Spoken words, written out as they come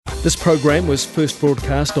This program was first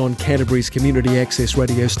broadcast on Canterbury's community access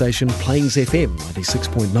radio station Plains FM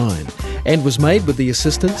 96.9 and was made with the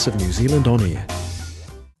assistance of New Zealand On Air.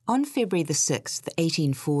 On February the 6th,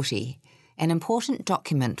 1840, an important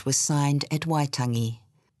document was signed at Waitangi.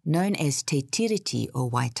 Known as Te Tiriti o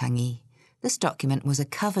Waitangi, this document was a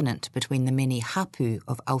covenant between the many hapu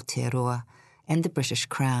of Aotearoa and the British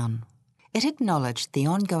Crown. It acknowledged the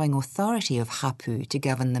ongoing authority of hapu to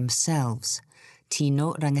govern themselves,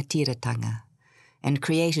 tino rangatiratanga, and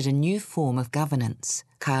created a new form of governance,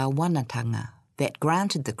 kāwanatanga, that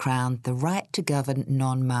granted the Crown the right to govern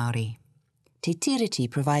non-Māori. Te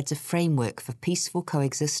Tiriti provides a framework for peaceful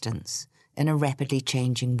coexistence in a rapidly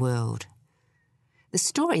changing world. The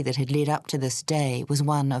story that had led up to this day was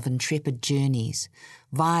one of intrepid journeys,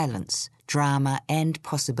 violence, drama and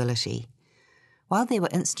possibility. While there were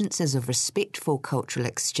instances of respectful cultural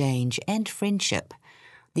exchange and friendship,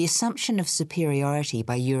 the assumption of superiority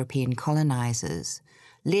by European colonisers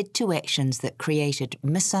led to actions that created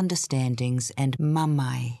misunderstandings and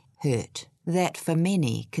mamae, hurt, that for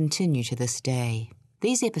many continue to this day.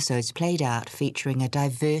 These episodes played out featuring a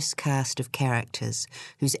diverse cast of characters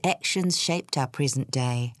whose actions shaped our present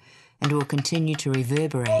day and will continue to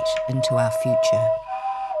reverberate into our future.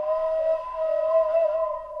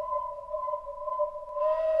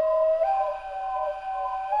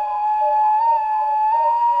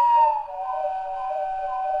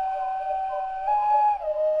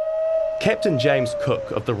 Captain James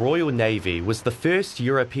Cook of the Royal Navy was the first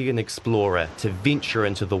European explorer to venture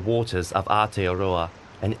into the waters of Aotearoa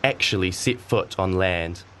and actually set foot on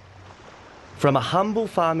land. From a humble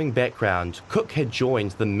farming background, Cook had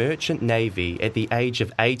joined the merchant navy at the age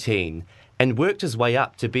of 18 and worked his way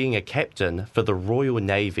up to being a captain for the Royal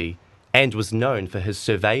Navy and was known for his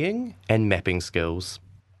surveying and mapping skills.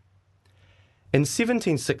 In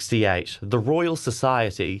 1768, the Royal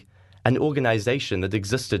Society, an organisation that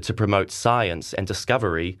existed to promote science and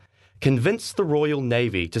discovery, convinced the Royal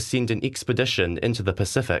Navy to send an expedition into the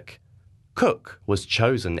Pacific. Cook was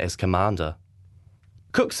chosen as commander.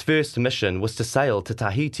 Cook's first mission was to sail to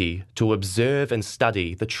Tahiti to observe and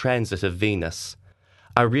study the transit of Venus,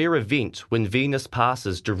 a rare event when Venus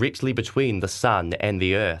passes directly between the Sun and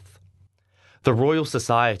the Earth. The Royal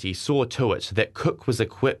Society saw to it that Cook was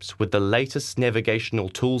equipped with the latest navigational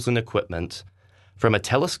tools and equipment, from a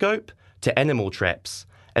telescope to animal traps,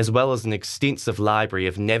 as well as an extensive library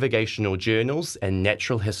of navigational journals and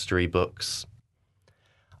natural history books.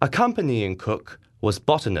 Accompanying Cook was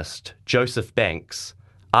botanist Joseph Banks,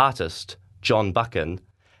 artist John Buchan,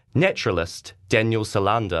 naturalist Daniel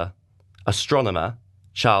Solander, astronomer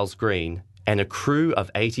Charles Green, and a crew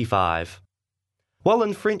of 85. While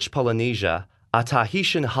in French Polynesia, a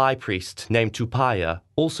Tahitian high priest named Tupaia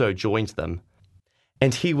also joined them,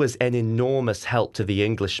 and he was an enormous help to the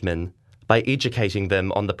Englishmen by educating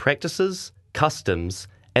them on the practices, customs,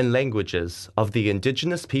 and languages of the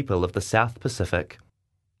indigenous people of the South Pacific.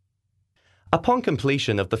 Upon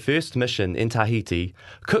completion of the first mission in Tahiti,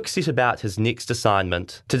 Cook set about his next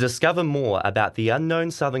assignment to discover more about the unknown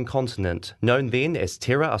southern continent known then as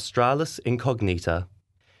Terra Australis Incognita.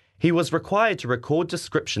 He was required to record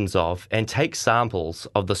descriptions of and take samples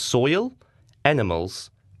of the soil, animals,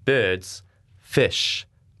 birds, fish,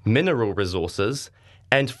 mineral resources,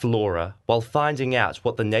 and flora while finding out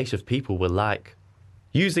what the native people were like.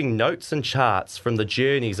 Using notes and charts from the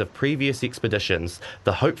journeys of previous expeditions,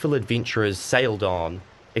 the hopeful adventurers sailed on,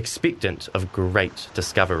 expectant of great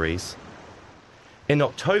discoveries. In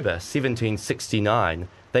October 1769,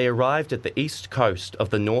 they arrived at the east coast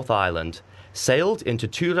of the North Island, sailed into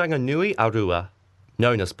Turanganui Arua,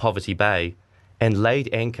 known as Poverty Bay, and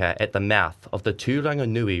laid anchor at the mouth of the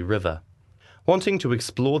Turanganui River. Wanting to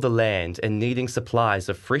explore the land and needing supplies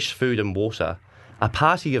of fresh food and water, a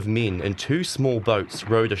party of men in 2 small boats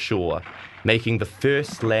rowed ashore, making the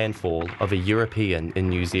first landfall of a European in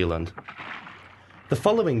New Zealand. The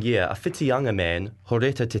following year, a Whitianga man,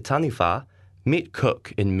 Horeta Te Taniwha, met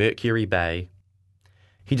Cook in Mercury Bay.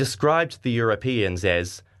 He described the Europeans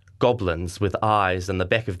as goblins with eyes in the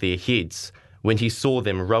back of their heads when he saw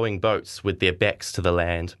them rowing boats with their backs to the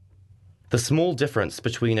land. The small difference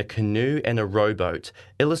between a canoe and a rowboat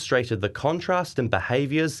illustrated the contrast in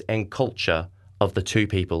behaviours and culture of the two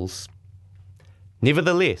peoples.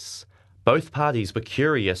 Nevertheless, both parties were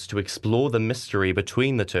curious to explore the mystery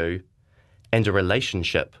between the two, and a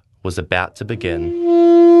relationship was about to begin.